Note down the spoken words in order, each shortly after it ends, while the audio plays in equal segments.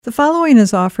The following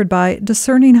is offered by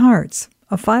Discerning Hearts,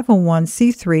 a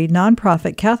 501c3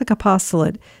 nonprofit Catholic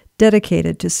apostolate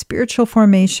dedicated to spiritual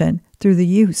formation through the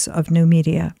use of new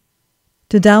media.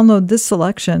 To download this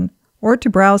selection, or to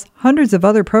browse hundreds of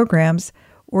other programs,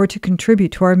 or to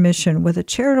contribute to our mission with a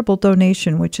charitable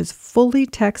donation which is fully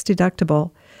tax-deductible,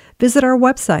 visit our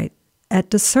website at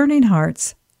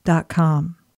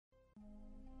discerninghearts.com.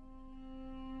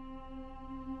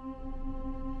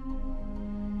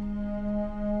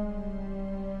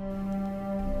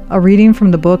 A reading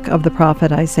from the book of the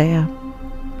prophet Isaiah.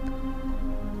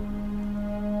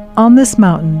 On this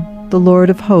mountain, the Lord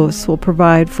of hosts will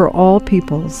provide for all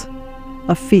peoples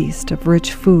a feast of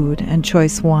rich food and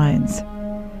choice wines,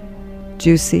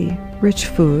 juicy, rich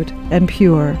food and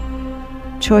pure,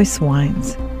 choice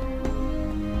wines.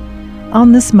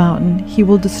 On this mountain, he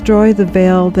will destroy the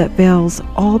veil that veils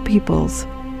all peoples,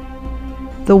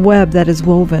 the web that is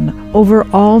woven over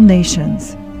all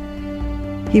nations.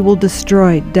 He will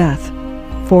destroy death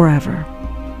forever.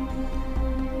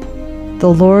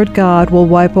 The Lord God will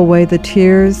wipe away the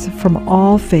tears from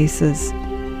all faces.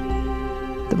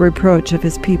 The reproach of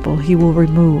his people he will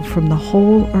remove from the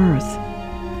whole earth.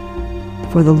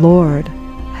 For the Lord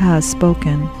has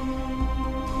spoken.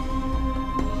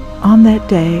 On that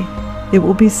day it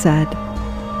will be said,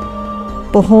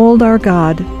 Behold our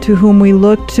God, to whom we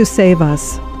looked to save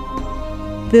us.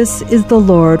 This is the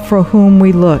Lord for whom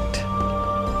we looked.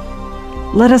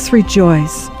 Let us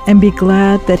rejoice and be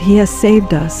glad that he has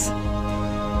saved us.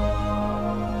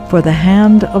 For the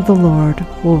hand of the Lord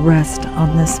will rest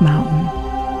on this mountain.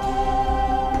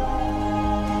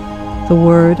 The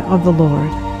word of the Lord.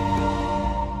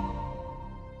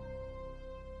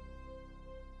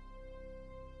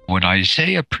 When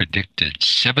Isaiah predicted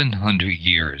 700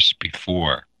 years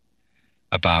before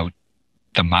about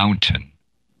the mountain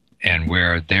and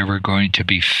where they were going to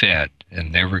be fed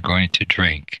and they were going to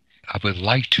drink, I would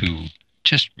like to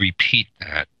just repeat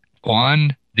that.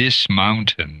 On this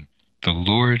mountain, the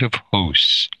Lord of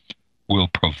hosts will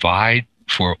provide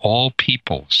for all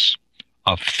peoples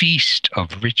a feast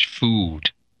of rich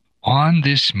food. On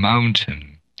this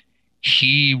mountain,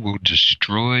 he will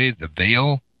destroy the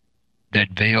veil that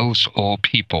veils all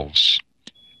peoples,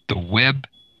 the web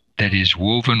that is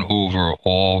woven over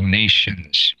all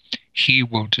nations. He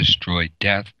will destroy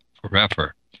death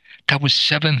forever. That was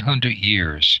 700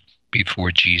 years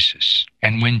before Jesus.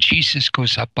 And when Jesus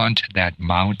goes up onto that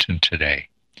mountain today,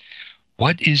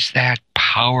 what is that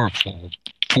powerful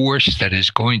force that is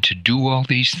going to do all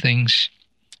these things?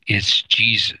 It's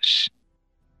Jesus.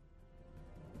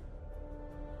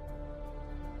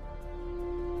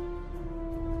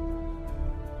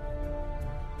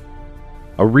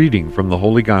 A reading from the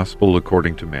Holy Gospel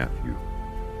according to Matthew.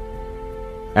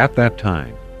 At that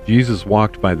time, Jesus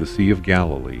walked by the Sea of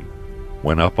Galilee,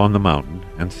 went up on the mountain,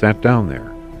 and sat down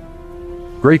there.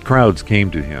 Great crowds came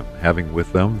to him, having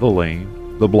with them the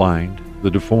lame, the blind,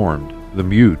 the deformed, the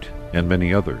mute, and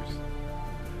many others.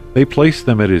 They placed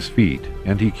them at his feet,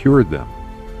 and he cured them.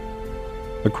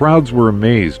 The crowds were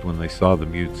amazed when they saw the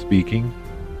mute speaking,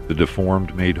 the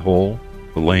deformed made whole,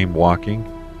 the lame walking,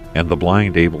 and the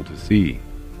blind able to see,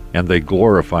 and they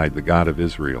glorified the God of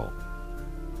Israel.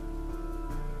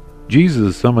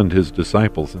 Jesus summoned his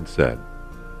disciples and said,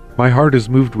 My heart is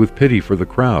moved with pity for the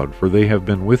crowd, for they have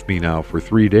been with me now for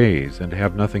 3 days and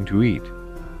have nothing to eat.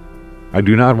 I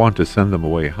do not want to send them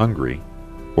away hungry,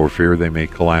 for fear they may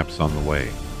collapse on the way.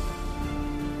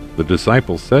 The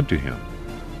disciples said to him,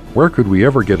 Where could we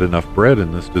ever get enough bread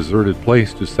in this deserted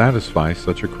place to satisfy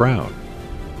such a crowd?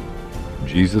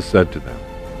 Jesus said to them,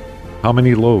 How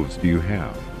many loaves do you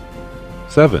have?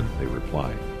 7, they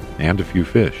replied, and a few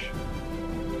fish.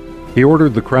 He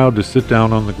ordered the crowd to sit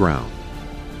down on the ground.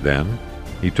 Then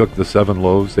he took the 7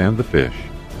 loaves and the fish,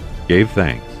 gave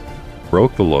thanks,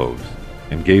 broke the loaves,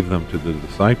 and gave them to the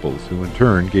disciples, who in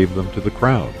turn gave them to the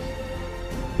crowds.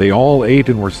 They all ate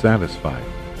and were satisfied.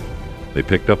 They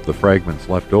picked up the fragments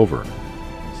left over,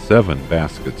 7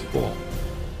 baskets full.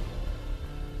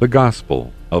 The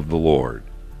Gospel of the Lord.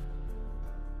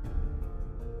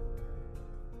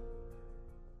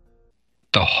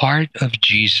 The heart of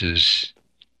Jesus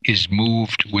is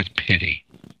moved with pity.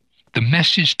 The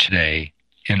message today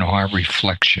in our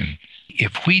reflection,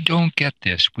 if we don't get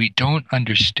this, we don't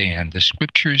understand the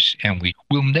scriptures, and we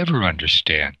will never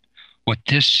understand what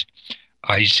this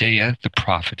Isaiah the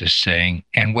prophet is saying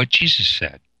and what Jesus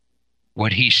said.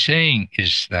 What he's saying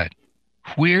is that,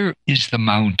 where is the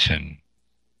mountain?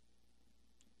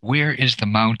 Where is the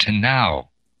mountain now?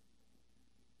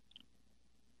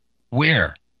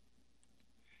 Where?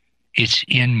 It's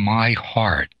in my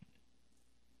heart.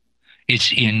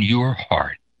 It's in your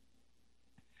heart.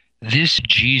 This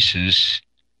Jesus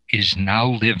is now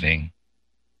living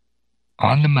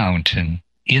on the mountain,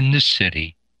 in the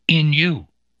city, in you,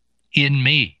 in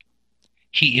me.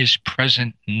 He is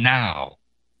present now.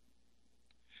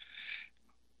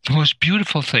 The most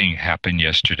beautiful thing happened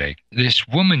yesterday. This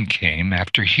woman came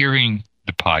after hearing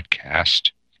the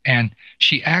podcast, and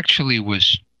she actually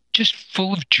was just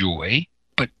full of joy,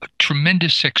 but a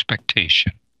tremendous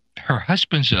expectation. Her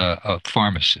husband's a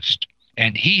pharmacist,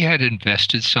 and he had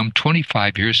invested some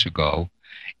 25 years ago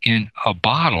in a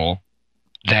bottle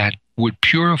that would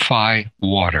purify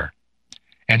water.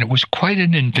 And it was quite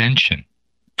an invention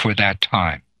for that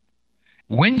time.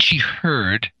 When she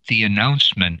heard the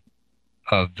announcement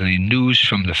of the news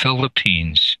from the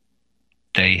Philippines,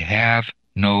 they have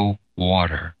no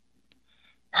water,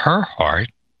 her heart,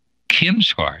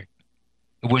 Kim's heart,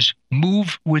 was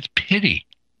moved with pity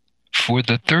for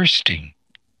the thirsting.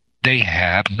 They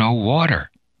have no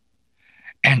water.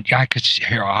 And I could see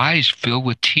her eyes fill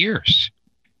with tears.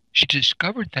 She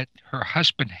discovered that her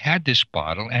husband had this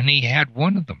bottle, and he had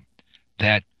one of them.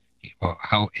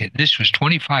 This was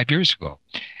 25 years ago.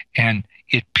 And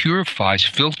it purifies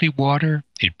filthy water.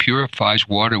 It purifies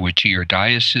water with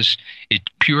giardiasis. It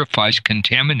purifies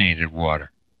contaminated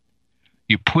water.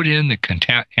 You put in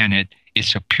the and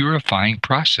it's a purifying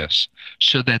process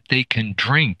so that they can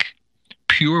drink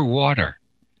pure water.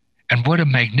 And what a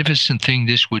magnificent thing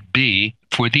this would be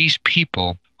for these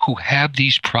people who have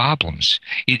these problems.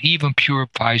 It even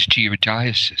purifies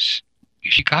giardiasis.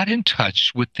 She got in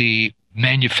touch with the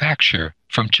manufacturer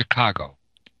from Chicago.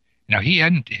 Now, he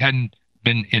hadn't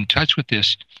been in touch with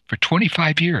this for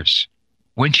 25 years.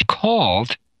 When she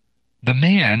called, the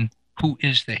man who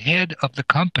is the head of the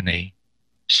company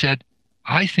said,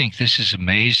 "I think this is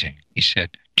amazing." He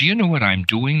said, "Do you know what I'm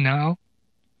doing now?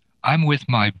 I'm with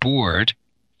my board,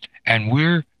 and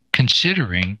we're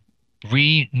considering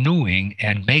renewing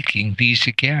and making these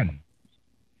again."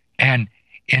 And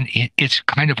it's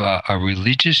kind of a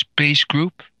religious-based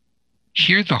group.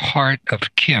 Here the heart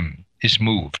of Kim is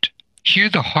moved. Here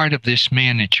the heart of this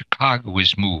man in Chicago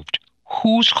is moved.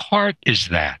 Whose heart is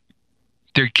that?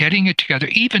 They're getting it together.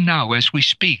 Even now, as we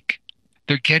speak,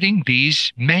 they're getting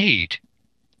these made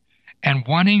and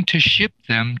wanting to ship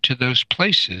them to those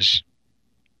places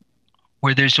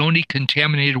where there's only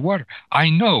contaminated water. I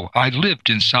know, I lived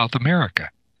in South America.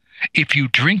 If you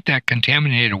drink that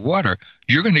contaminated water,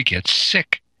 you're going to get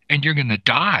sick and you're going to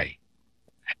die.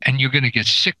 And you're going to get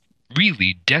sick,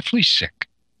 really deathly sick.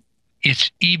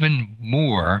 It's even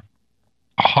more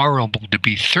horrible to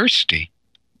be thirsty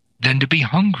than to be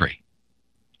hungry.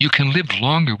 You can live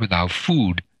longer without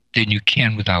food than you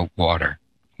can without water.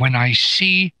 When I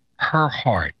see her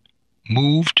heart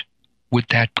moved with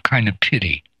that kind of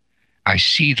pity, I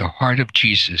see the heart of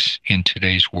Jesus in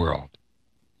today's world.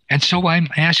 And so I'm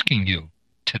asking you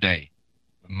today,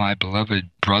 my beloved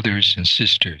brothers and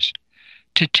sisters,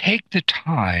 to take the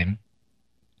time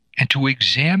and to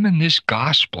examine this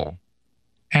gospel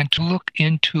and to look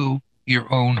into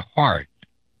your own heart.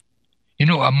 You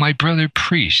know, my brother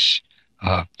priests,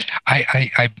 I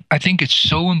think it's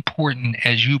so important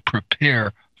as you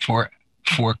prepare for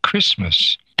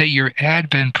Christmas that your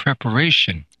Advent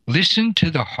preparation, listen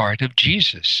to the heart of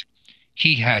Jesus.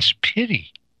 He has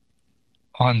pity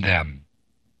on them.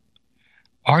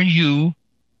 Are you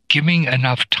giving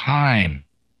enough time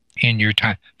in your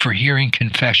time for hearing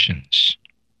confessions?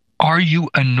 Are you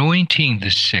anointing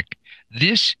the sick?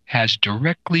 This has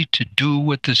directly to do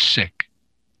with the sick.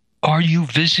 Are you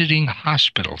visiting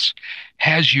hospitals?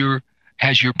 Has your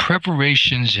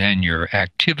preparations and your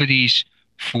activities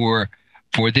for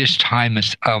this time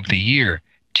of the year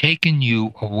taken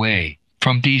you away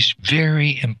from these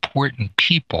very important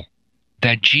people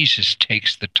that Jesus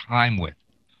takes the time with?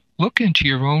 Look into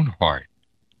your own heart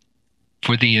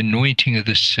for the anointing of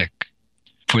the sick,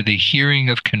 for the hearing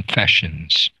of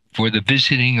confessions, for the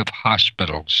visiting of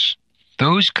hospitals.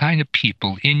 Those kind of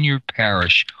people in your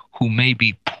parish who may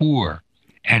be poor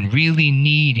and really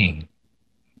needing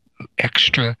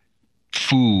extra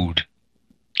food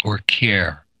or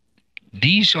care.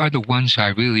 These are the ones I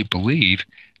really believe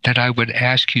that I would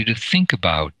ask you to think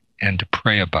about and to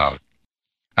pray about.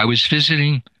 I was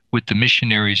visiting with the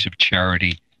Missionaries of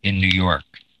Charity in New York.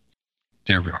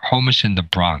 Their home is in the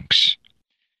Bronx.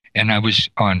 And I was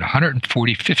on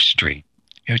 145th Street,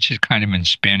 which is kind of in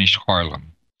Spanish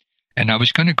Harlem. And I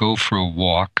was going to go for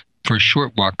a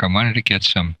short walk. I wanted to get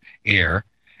some air.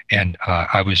 And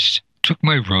took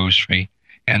my rosary.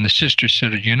 And the sister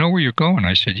said, "You know where you're going?"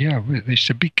 I said, "Yeah." They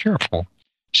said, "Be careful."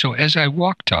 So as I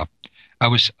walked up, I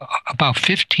was about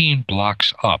 15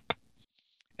 blocks up.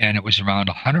 And it was around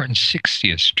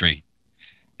 160th Street.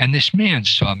 And this man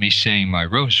saw me saying my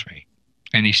rosary.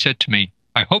 And he said to me,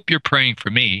 I hope you're praying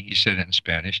for me, he said in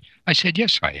Spanish. I said,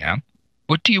 yes, I am.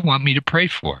 What do you want me to pray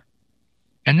for?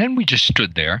 And then we just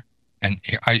stood there, and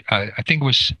I think it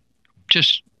was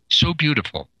just so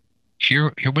beautiful.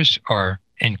 Here was our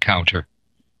encounter.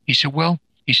 He said, well,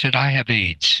 he said, I have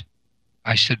AIDS.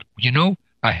 I said,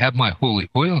 I have my holy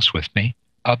oils with me.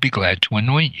 I'll be glad to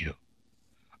anoint you.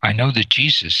 I know that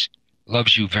Jesus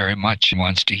loves you very much and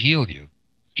wants to heal you.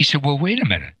 He said, well, wait a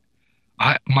minute.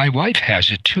 My wife has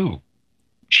it too.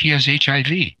 She has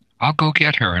HIV. I'll go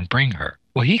get her and bring her.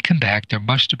 Well, he came back. There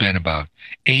must have been about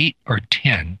 8 or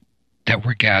 10 that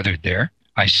were gathered there.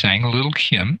 I sang a little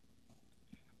hymn.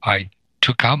 I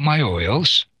took out my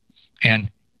oils,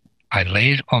 and I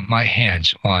laid on my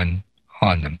hands on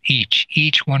them,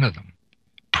 each one of them,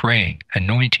 praying,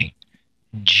 anointing,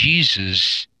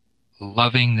 Jesus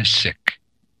loving the sick.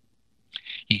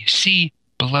 You see,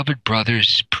 beloved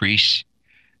brothers, priests,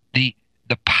 the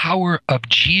power of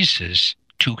Jesus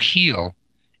to heal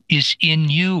is in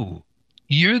you.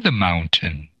 You're the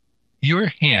mountain.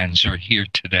 Your hands are here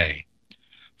today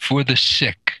for the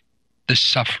sick, the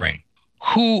suffering.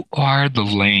 Who are the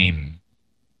lame?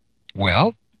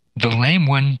 Well, the lame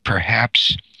one,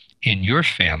 perhaps in your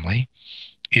family,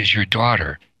 is your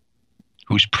daughter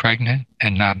who's pregnant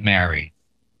and not married.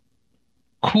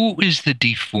 Who is the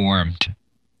deformed?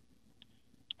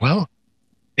 Well,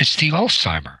 it's the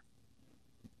Alzheimer.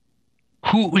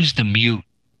 Who is the mute?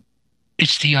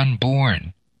 It's the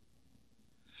unborn.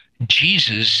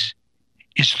 Jesus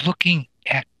is looking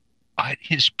at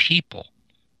his people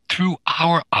through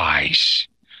our eyes,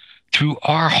 through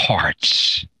our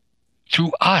hearts,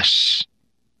 through us.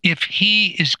 If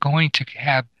he is going to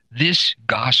have this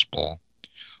gospel,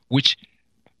 which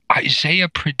Isaiah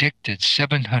predicted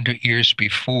 700 years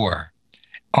before,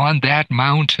 on that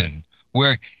mountain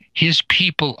where his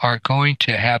people are going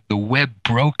to have the web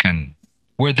broken,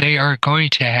 where they are going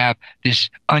to have this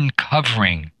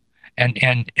uncovering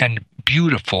and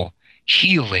beautiful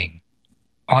healing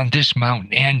on this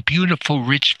mountain, and beautiful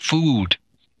rich food,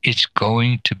 it's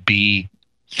going to be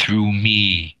through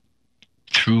me,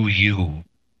 through you.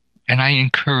 And I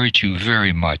encourage you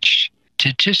very much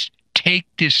to just take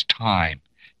this time,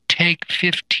 take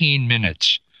 15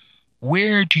 minutes.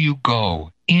 Where do you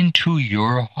go? Into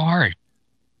your heart.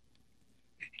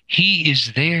 He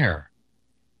is there.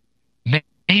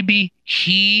 Maybe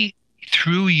he,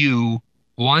 through you,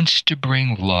 wants to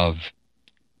bring love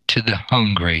to the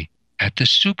hungry at the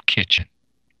soup kitchen.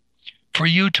 For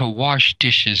you to wash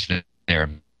dishes there,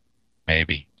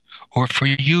 maybe. Or for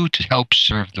you to help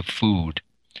serve the food.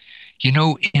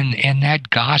 In that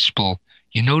gospel,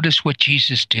 you notice what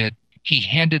Jesus did? He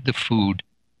handed the food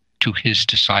to his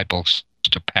disciples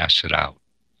to pass it out.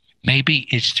 Maybe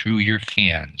it's through your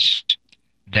hands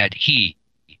that he,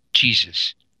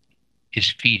 Jesus, is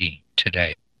feeding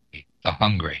today the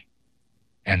hungry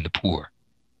and the poor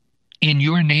in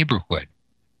your neighborhood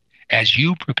as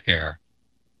you prepare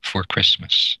for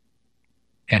Christmas.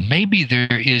 And maybe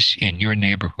there is in your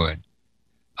neighborhood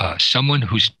someone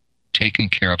who's taking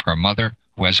care of her mother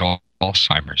who has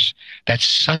Alzheimer's. That's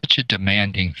such a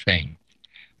demanding thing.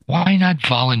 Why not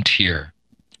volunteer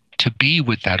to be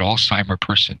with that Alzheimer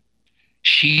person?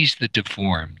 She's the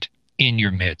deformed in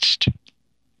your midst.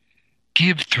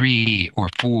 Give 3 or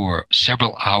 4,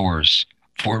 several hours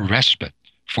for respite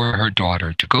for her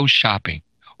daughter to go shopping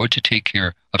or to take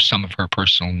care of some of her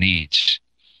personal needs.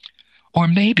 Or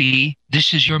maybe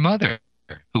this is your mother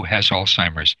who has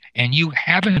Alzheimer's and you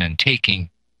haven't been taking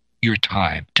your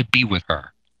time to be with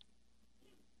her.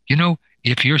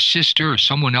 If your sister or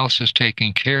someone else is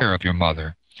taking care of your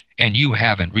mother and you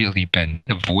haven't really been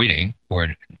avoiding,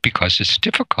 or because it's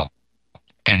difficult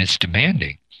and it's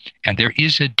demanding, and there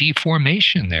is a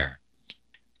deformation there.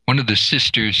 One of the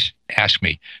sisters asked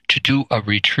me to do a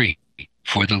retreat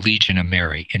for the Legion of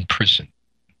Mary in prison,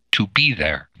 to be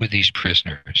there with these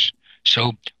prisoners.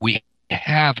 So we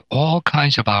have all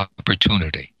kinds of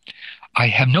opportunity. I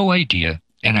have no idea,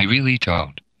 and I really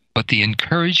don't, but the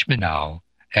encouragement now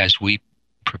as we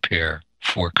prepare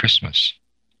for Christmas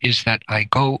is that I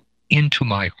go into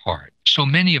my heart. So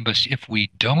many of us, if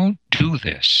we don't do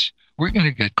this, we're going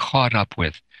to get caught up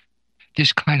with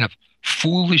this kind of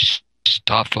foolish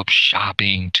stuff of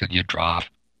shopping till you drop,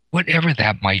 whatever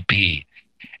that might be.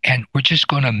 And we're just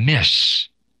going to miss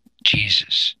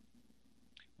Jesus.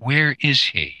 Where is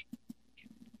he?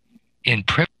 In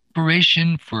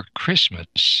preparation for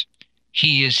Christmas,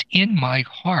 he is in my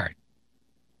heart.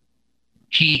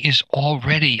 He is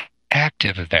already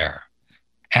active there.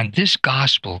 And this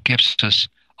gospel gives us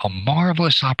a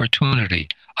marvelous opportunity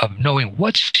of knowing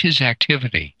what's his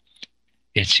activity.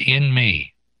 It's in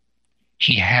me.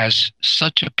 He has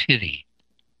such a pity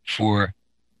for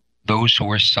those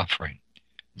who are suffering,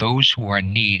 those who are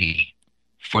needy,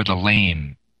 for the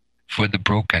lame, for the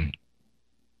broken,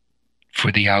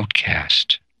 for the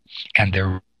outcast. And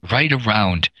they're right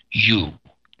around you.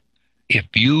 If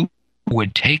you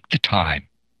would take the time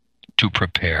to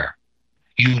prepare,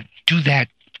 you do that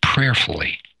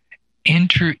prayerfully.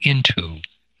 Enter into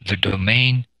the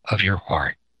domain of your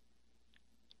heart.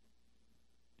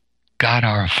 God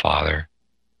our Father,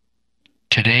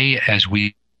 today as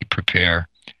we prepare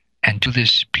and do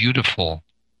this beautiful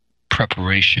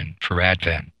preparation for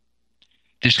Advent,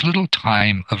 this little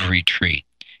time of retreat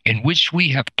in which we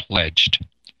have pledged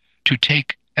to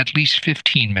take at least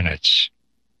 15 minutes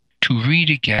to read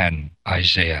again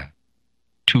Isaiah,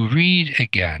 to read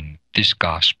again this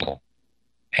gospel,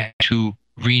 and to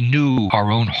renew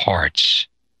our own hearts.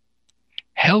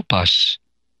 Help us,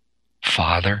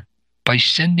 Father, by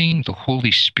sending the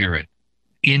Holy Spirit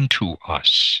into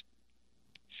us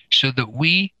so that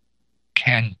we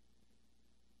can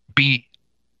be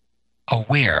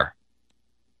aware,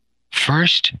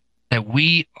 first, that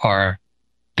we are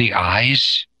the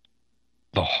eyes,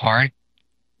 the heart,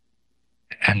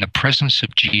 and the presence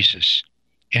of Jesus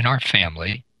in our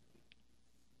family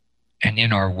and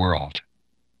in our world.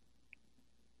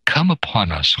 Come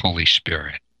upon us, Holy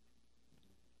Spirit.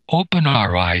 Open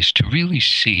our eyes to really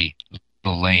see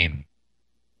the lame,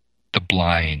 the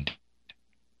blind,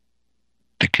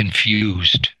 the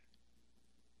confused,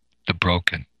 the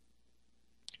broken,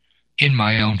 in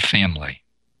my own family,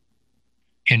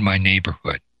 in my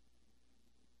neighborhood.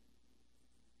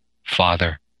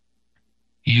 Father,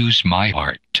 use my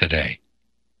heart today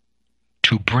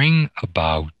to bring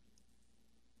about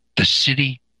the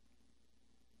city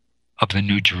of the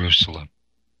New Jerusalem,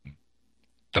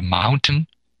 the mountain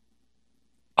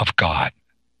of God.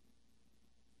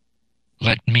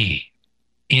 Let me,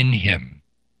 in him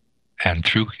and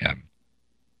through him,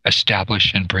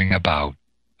 establish and bring about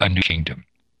a new kingdom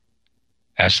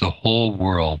as the whole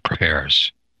world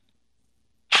prepares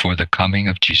for the coming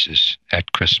of Jesus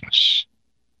at Christmas.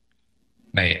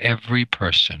 May every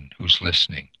person who's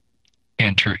listening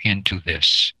enter into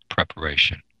this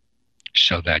preparation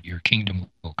so that your kingdom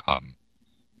will come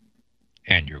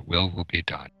and your will be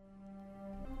done.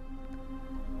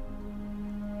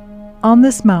 On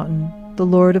this mountain, the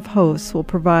Lord of hosts will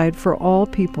provide for all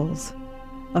peoples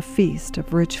a feast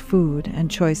of rich food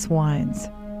and choice wines,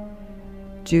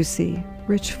 juicy,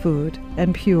 rich food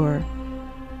and pure,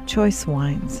 choice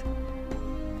wines.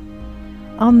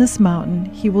 On this mountain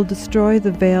he will destroy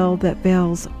the veil that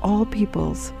veils all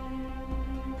peoples,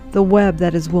 the web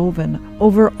that is woven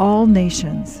over all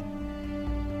nations.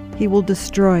 He will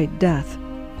destroy death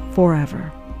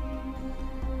forever.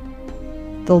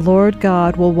 The Lord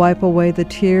God will wipe away the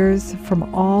tears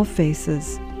from all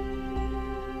faces.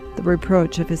 The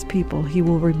reproach of his people he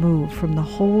will remove from the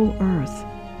whole earth.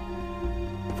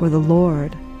 For the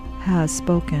Lord has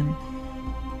spoken.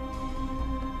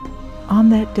 On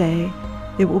that day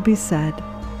it will be said,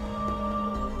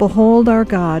 Behold our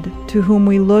God, to whom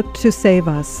we looked to save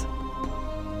us.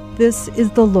 This is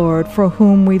the Lord for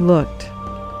whom we looked.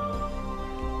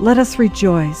 Let us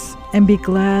rejoice and be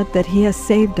glad that he has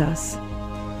saved us.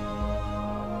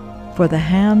 For the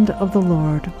hand of the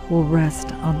Lord will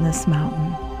rest on this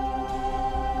mountain.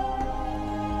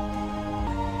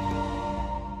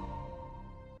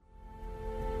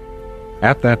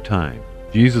 At that time,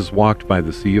 Jesus walked by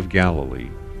the Sea of Galilee,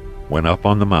 went up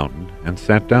on the mountain, and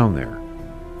sat down there.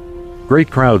 Great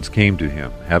crowds came to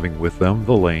him, having with them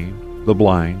the lame, the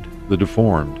blind, the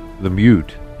deformed, the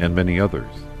mute, and many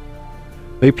others.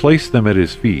 They placed them at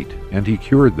his feet, and he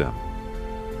cured them.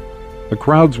 The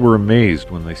crowds were amazed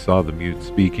when they saw the mute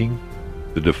speaking,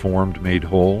 the deformed made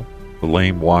whole, the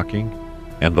lame walking,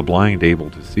 and the blind able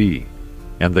to see,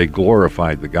 and they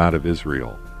glorified the God of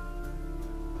Israel.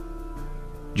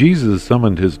 Jesus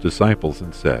summoned his disciples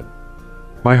and said,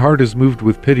 My heart is moved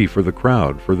with pity for the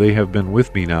crowd, for they have been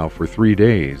with me now for 3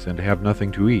 days and have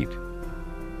nothing to eat.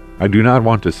 I do not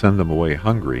want to send them away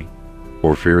hungry,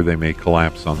 for fear they may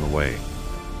collapse on the way.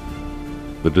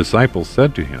 The disciples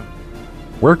said to him,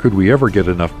 Where could we ever get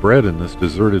enough bread in this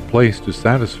deserted place to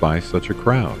satisfy such a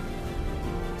crowd?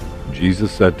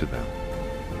 Jesus said to them,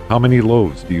 How many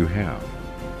loaves do you have?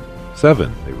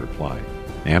 7, they replied,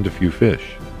 and a few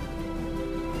fish.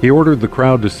 He ordered the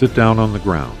crowd to sit down on the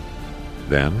ground.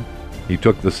 Then he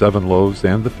took the 7 loaves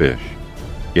and the fish,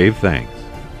 gave thanks,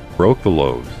 broke the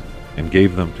loaves, and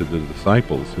gave them to the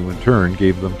disciples, who in turn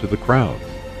gave them to the crowds.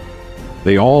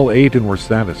 They all ate and were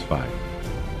satisfied.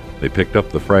 They picked up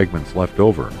the fragments left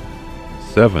over,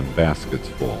 7 baskets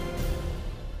full.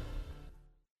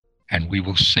 we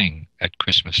will sing at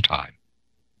Christmas time.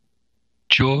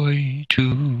 Joy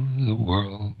to the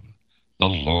world, the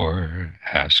Lord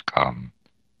has come.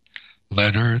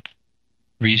 Let earth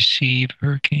receive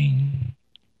her King.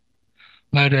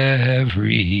 Let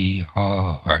every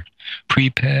heart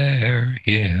prepare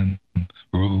him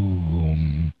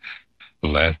room.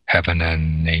 Let heaven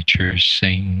and nature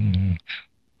sing.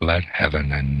 Let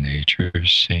heaven and nature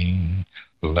sing.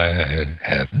 Let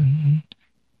heaven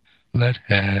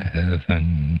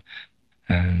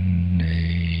and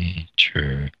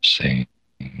nature sing.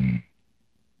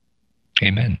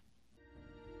 Amen.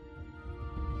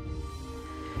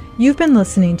 You've been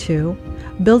listening to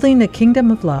Building the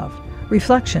Kingdom of Love,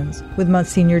 Reflections with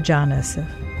Msgr John Esseff.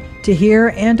 To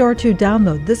hear and or to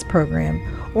download this program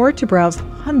or to browse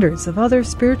hundreds of other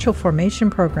spiritual formation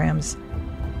programs,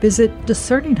 visit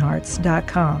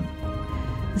discerninghearts.com.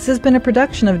 This has been a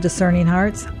production of Discerning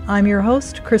Hearts. I'm your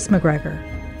host, Chris McGregor.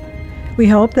 We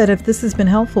hope that if this has been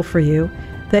helpful for you,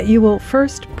 that you will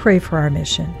first pray for our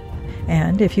mission.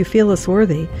 And if you feel us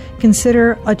worthy,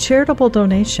 consider a charitable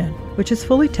donation, which is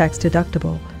fully tax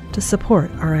deductible, to support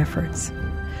our efforts.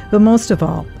 But most of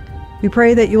all, we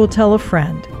pray that you will tell a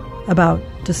friend about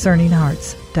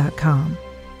discerninghearts.com.